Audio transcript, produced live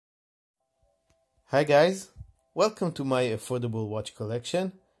Hi guys, welcome to my affordable watch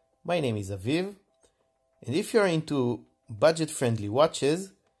collection. My name is Aviv, and if you're into budget-friendly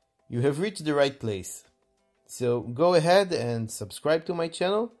watches, you have reached the right place. So go ahead and subscribe to my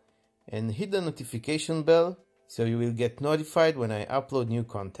channel and hit the notification bell so you will get notified when I upload new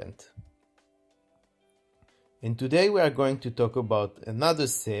content. And today we are going to talk about another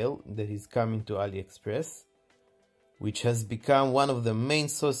sale that is coming to AliExpress, which has become one of the main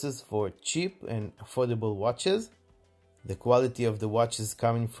sources for cheap and affordable watches. The quality of the watches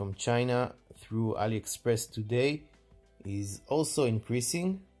coming from China through AliExpress today is also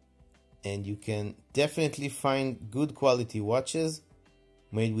increasing, and you can definitely find good quality watches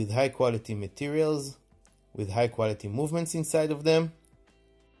made with high quality materials, with high quality movements inside of them.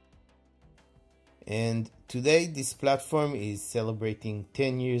 And today this platform is celebrating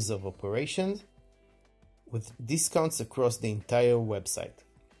 10 years of operations with discounts across the entire website.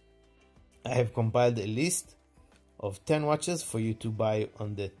 I have compiled a list of 10 watches for you to buy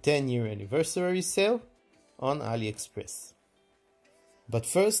on the 10-year anniversary sale on AliExpress. But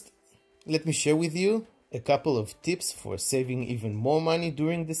first, let me share with you a couple of tips for saving even more money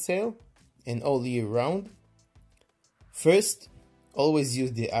during the sale and all year round. First, always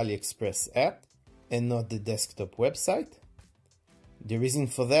use the AliExpress app and not the desktop website. The reason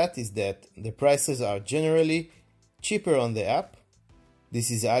for that is that the prices are generally cheaper on the app.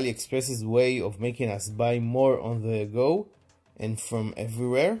 This is AliExpress's way of making us buy more on the go and from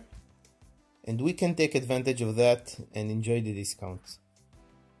everywhere, and we can take advantage of that and enjoy the discounts.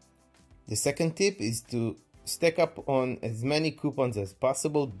 The second tip is to stack up on as many coupons as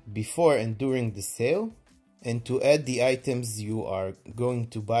possible before and during the sale, and to add the items you are going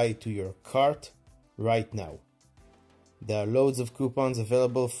to buy to your cart right now. There are loads of coupons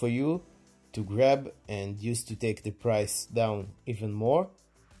available for you to grab and use to take the price down even more.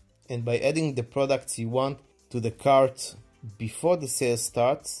 And by adding the products you want to the cart before the sale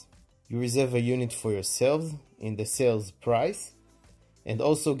starts, you reserve a unit for yourselves in the sales price and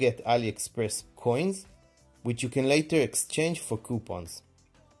also get AliExpress coins, which you can later exchange for coupons.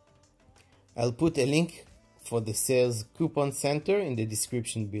 I'll put a link for the sales coupon center in the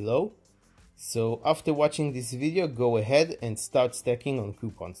description below. So after watching this video, go ahead and start stacking on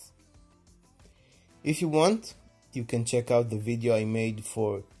coupons. If you want, you can check out the video I made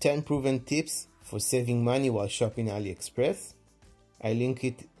for 10 proven tips for saving money while shopping AliExpress. I link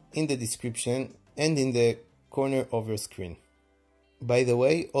it in the description and in the corner of your screen. By the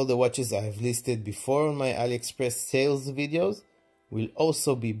way, all the watches I have listed before on my AliExpress sales videos will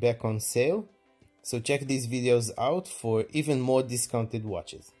also be back on sale, so check these videos out for even more discounted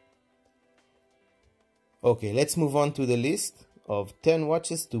watches. Okay, let's move on to the list of 10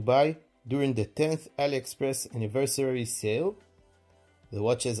 watches to buy during the 10th AliExpress anniversary sale. The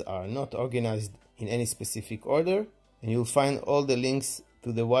watches are not organized in any specific order, and you'll find all the links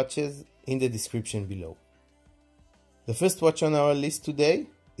to the watches in the description below. The first watch on our list today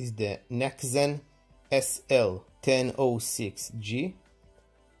is the Nakzen SL1006G,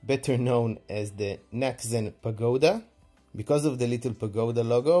 better known as the Nakzen Pagoda, because of the little pagoda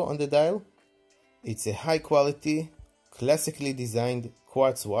logo on the dial. It's a high quality, classically designed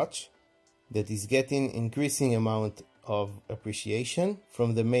quartz watch that is getting increasing amount of appreciation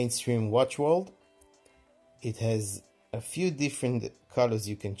from the mainstream watch world. It has a few different colors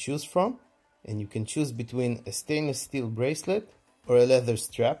you can choose from, and you can choose between a stainless steel bracelet or a leather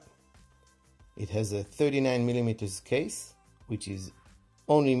strap. It has a 39mm case, which is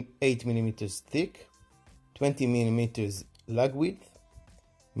only 8mm thick, 20mm lug width,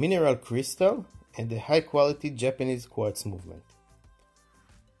 mineral crystal, and a high quality Japanese quartz movement.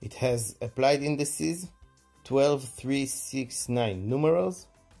 It has applied indices, 12369 numerals,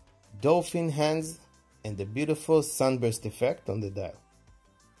 dolphin hands, and a beautiful sunburst effect on the dial.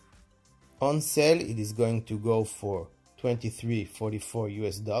 On sale it is going to go for $23.44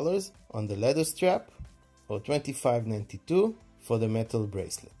 US on the leather strap or $25.92 for the metal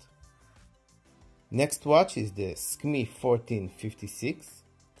bracelet. Next watch is the Skmei 1456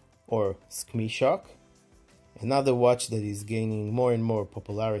 or Skmei Shock, another watch that is gaining more and more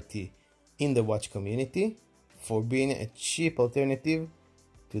popularity in the watch community for being a cheap alternative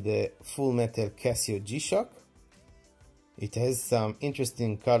to the full metal Casio G-Shock. It has some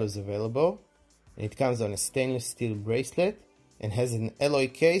interesting colors available, and it comes on a stainless steel bracelet and has an alloy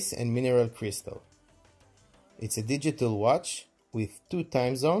case and mineral crystal. It's a digital watch with 2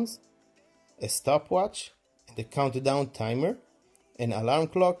 time zones, a stopwatch and a countdown timer, an alarm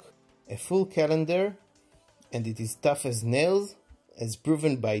clock, a full calendar, and it is tough as nails, as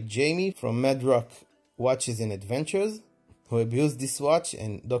proven by Jamie from Mad Rock Watches and Adventures, who abused this watch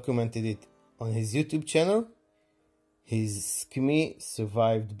and documented it on his YouTube channel. His Skmei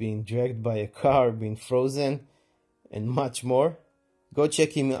survived being dragged by a car, being frozen, and much more. Go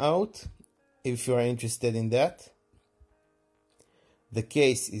check him out if you are interested in that. The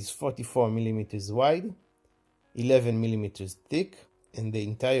case is 44mm wide, 11mm thick, and the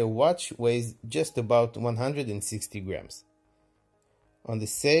entire watch weighs just about 160 grams. On the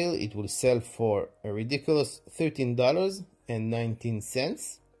sale, it will sell for a ridiculous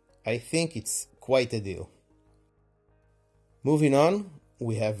 $13.19. I think it's quite a deal. Moving on,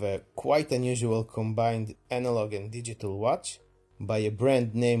 we have a quite unusual combined analog and digital watch by a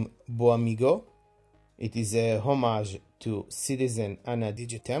brand named Boamigo. It is a homage to Citizen Anna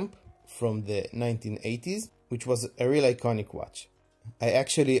Digi Temp from the 1980s, which was a real iconic watch. I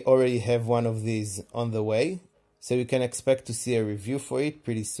actually already have one of these on the way, so you can expect to see a review for it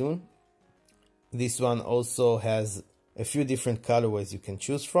pretty soon. This one also has a few different colorways you can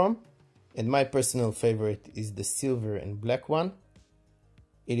choose from, and my personal favorite is the silver and black one.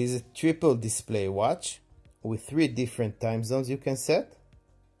 It is a triple display watch with 3 different time zones you can set.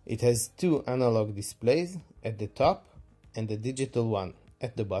 It has 2 analog displays at the top and the digital one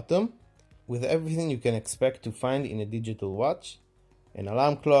at the bottom, with everything you can expect to find in a digital watch: an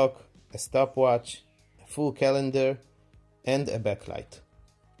alarm clock, a stopwatch, a full calendar, and a backlight.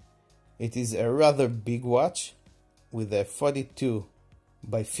 It is a rather big watch with a 42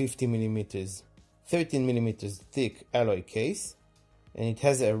 by 50mm, 13mm thick alloy case, and it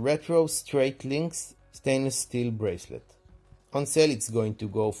has a retro straight links stainless steel bracelet. On sale it's going to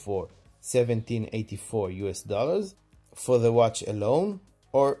go for $17.84 for the watch alone,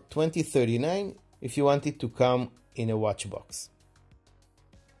 or $20.39 if you want it to come in a watch box.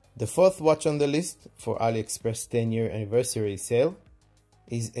 The fourth watch on the list for AliExpress 10-year anniversary sale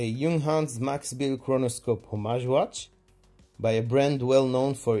is a Junghans Max Bill chronoscope homage watch by a brand well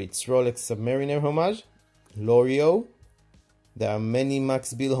known for its Rolex Submariner homage, Loreo. There are many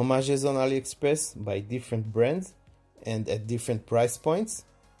Max Bill homages on AliExpress by different brands and at different price points,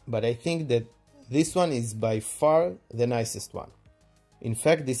 but I think that this one is by far the nicest one. In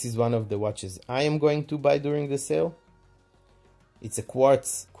fact, this is one of the watches I am going to buy during the sale. It's a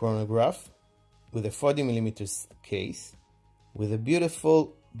quartz chronograph with a 40mm case with a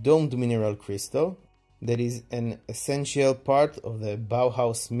beautiful domed mineral crystal that is an essential part of the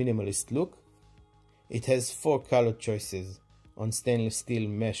Bauhaus minimalist look. It has 4 color choices on stainless steel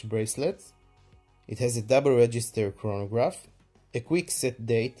mesh bracelets. It has a double register chronograph, a quick set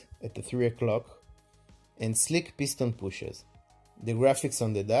date at the 3 o'clock, and sleek piston pushers. The graphics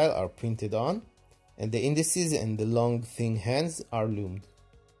on the dial are printed on, and the indices and the long thin hands are loomed.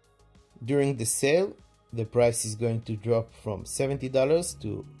 During the sale, the price is going to drop from $70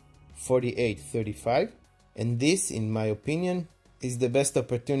 to $48.35, and this, in my opinion, is the best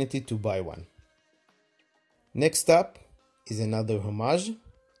opportunity to buy one. Next up is another homage,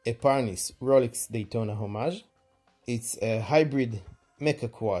 a Parnis Rolex Daytona homage. It's a hybrid mecha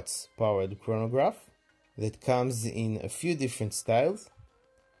quartz powered chronograph that comes in a few different styles.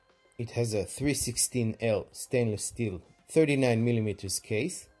 It has a 316L stainless steel 39mm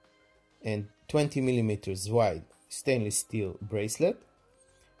case and 20mm wide stainless steel bracelet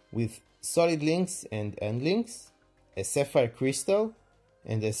with solid links and end links, a sapphire crystal,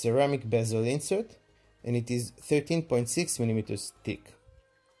 and a ceramic bezel insert, and it is 13.6mm thick.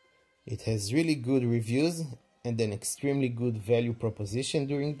 It has really good reviews and an extremely good value proposition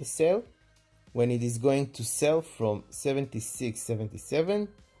during the sale, when it is going to sell from $76.77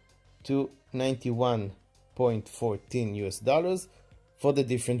 to $91.14 for the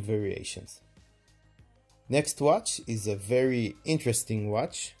different variations. Next watch is a very interesting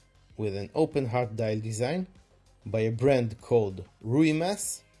watch with an open heart dial design by a brand called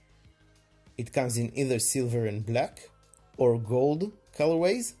Ruimas. It comes in either silver and black or gold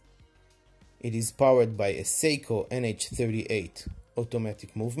colorways. It is powered by a Seiko NH38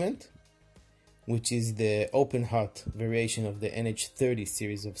 automatic movement, which is the open heart variation of the NH30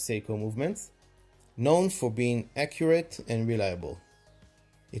 series of Seiko movements, known for being accurate and reliable.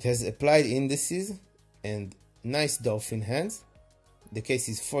 It has applied indices and nice dolphin hands. The case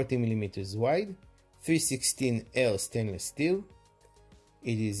is 40mm wide, 316L stainless steel.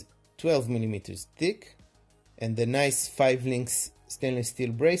 It is 12mm thick, and the nice 5 links stainless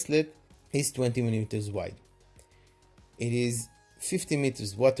steel bracelet is 20mm wide. It is 50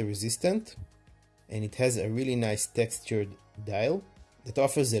 meters water resistant, and it has a really nice textured dial that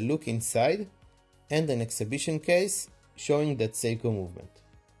offers a look inside and an exhibition case showing that Seiko movement.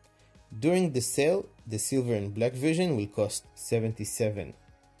 During the sale, the silver and black version will cost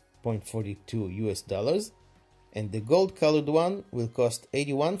 $77.42 and the gold colored one will cost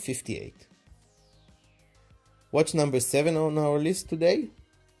 $81.58. Watch number 7 on our list today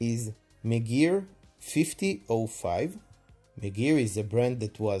is Megir 5005. Megir is a brand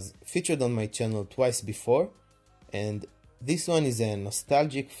that was featured on my channel twice before, and this one is a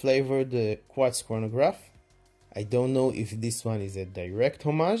nostalgic flavored quartz chronograph. I don't know if this one is a direct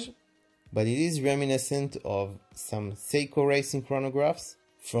homage, but it is reminiscent of some Seiko racing chronographs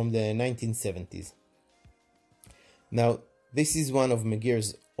from the 1970s. Now, this is one of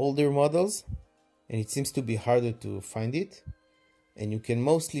Megir's older models, and it seems to be harder to find it, and you can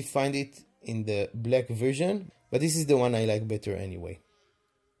mostly find it in the black version, but this is the one I like better anyway.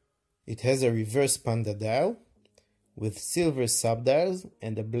 It has a reverse panda dial with silver subdials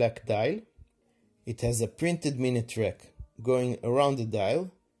and a black dial. It has a printed minute rack going around the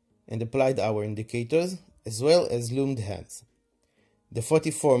dial and applied hour indicators, as well as loomed hands. The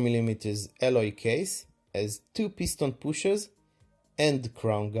 44mm alloy case has 2 piston pushers and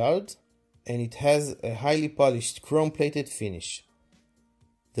crown guards, and it has a highly polished chrome-plated finish.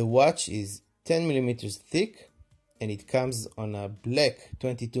 The watch is 10mm thick, and it comes on a black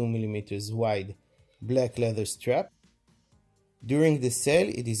 22mm wide black leather strap. During the sale,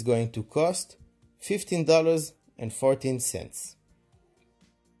 it is going to cost $15.14.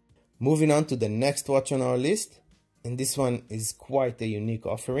 Moving on to the next watch on our list, and this one is quite a unique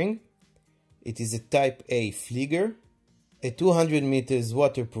offering. It is a Type A Flieger, a 200 meters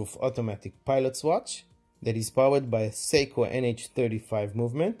waterproof automatic pilot's watch that is powered by a Seiko NH35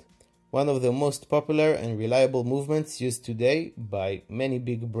 movement, one of the most popular and reliable movements used today by many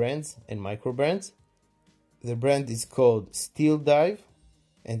big brands and micro brands. The brand is called Steel Dive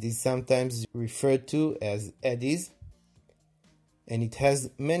and is sometimes referred to as Addies, and it has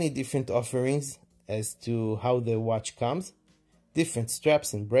many different offerings as to how the watch comes, different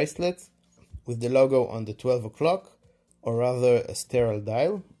straps and bracelets with the logo on the 12 o'clock, or rather a sterile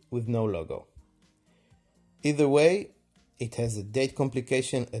dial with no logo. Either way, it has a date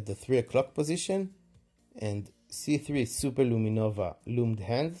complication at the 3 o'clock position and C3 Super Luminova loomed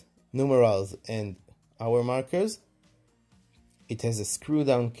hands, numerals and hour markers. It has a screw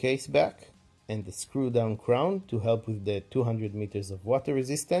down case back and a screw down crown to help with the 200 meters of water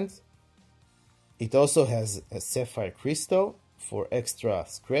resistance. It also has a sapphire crystal for extra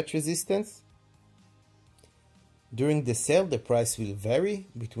scratch resistance. During the sale, the price will vary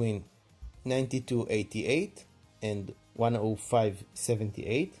between $92.88 and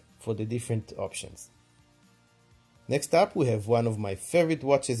 $105.78 for the different options. Next up, we have one of my favorite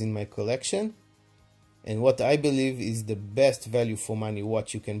watches in my collection, and what I believe is the best value for money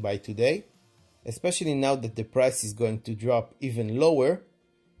watch you can buy today, especially now that the price is going to drop even lower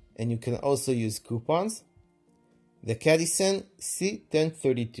and you can also use coupons. The Cadisen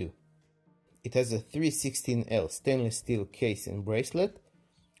C1032. It has a 316L stainless steel case and bracelet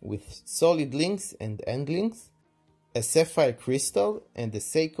with solid links and end links, a sapphire crystal and a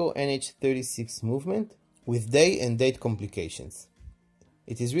Seiko NH36 movement with day and date complications.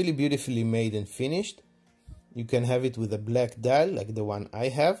 It is really beautifully made and finished. You can have it with a black dial like the one I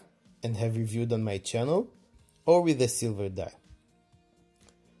have and have reviewed on my channel, or with a silver dial.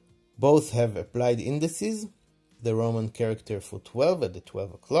 Both have applied indices, the Roman character for 12 at the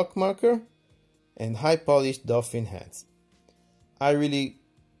 12 o'clock marker, and high polished dolphin hands. I really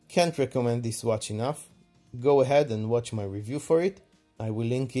can't recommend this watch enough. Go ahead and watch my review for it. I will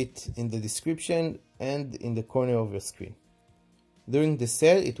link it in the description and in the corner of your screen. During the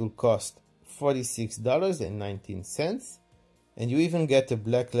sale, it will cost $46.19, and you even get a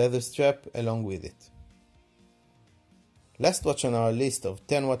black leather strap along with it. Last watch on our list of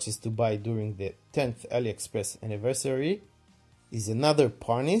 10 watches to buy during the 10th AliExpress anniversary is another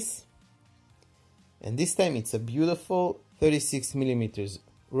Parnis, and this time it's a beautiful 36mm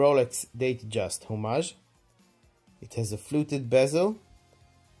Rolex DateJust Homage. It has a fluted bezel,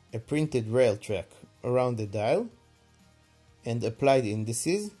 a printed rail track around the dial, and applied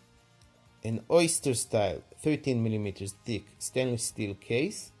indices, an oyster style 13mm thick stainless steel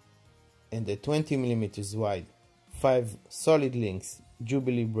case, and a 20mm wide 5 solid links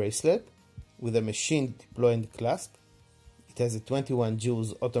Jubilee bracelet with a machined deployed clasp. It has a 21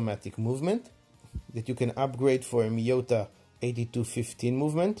 joules automatic movement that you can upgrade for a Miyota 8215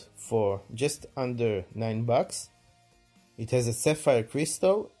 movement for just under $9. It has a sapphire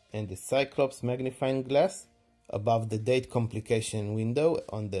crystal and a Cyclops magnifying glass above the date complication window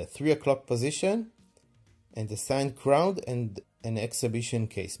on the 3 o'clock position, and a signed crown and an exhibition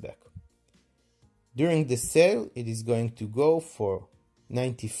caseback. During the sale, it is going to go for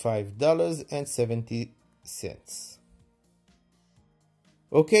 $95.70.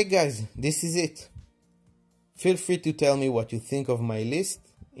 Okay guys, this is it. Feel free to tell me what you think of my list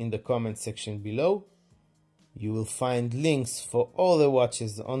in the comment section below. You will find links for all the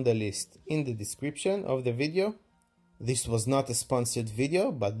watches on the list in the description of the video. This was not a sponsored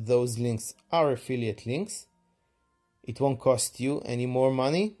video, but those links are affiliate links. It won't cost you any more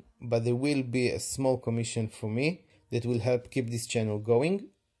money, but there will be a small commission for me that will help keep this channel going.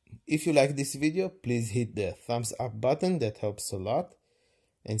 If you like this video, please hit the thumbs up button, that helps a lot.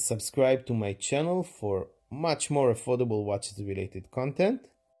 And subscribe to my channel for much more affordable watches related content.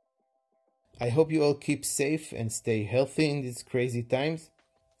 I hope you all keep safe and stay healthy in these crazy times.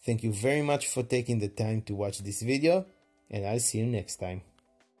 Thank you very much for taking the time to watch this video, and I'll see you next time.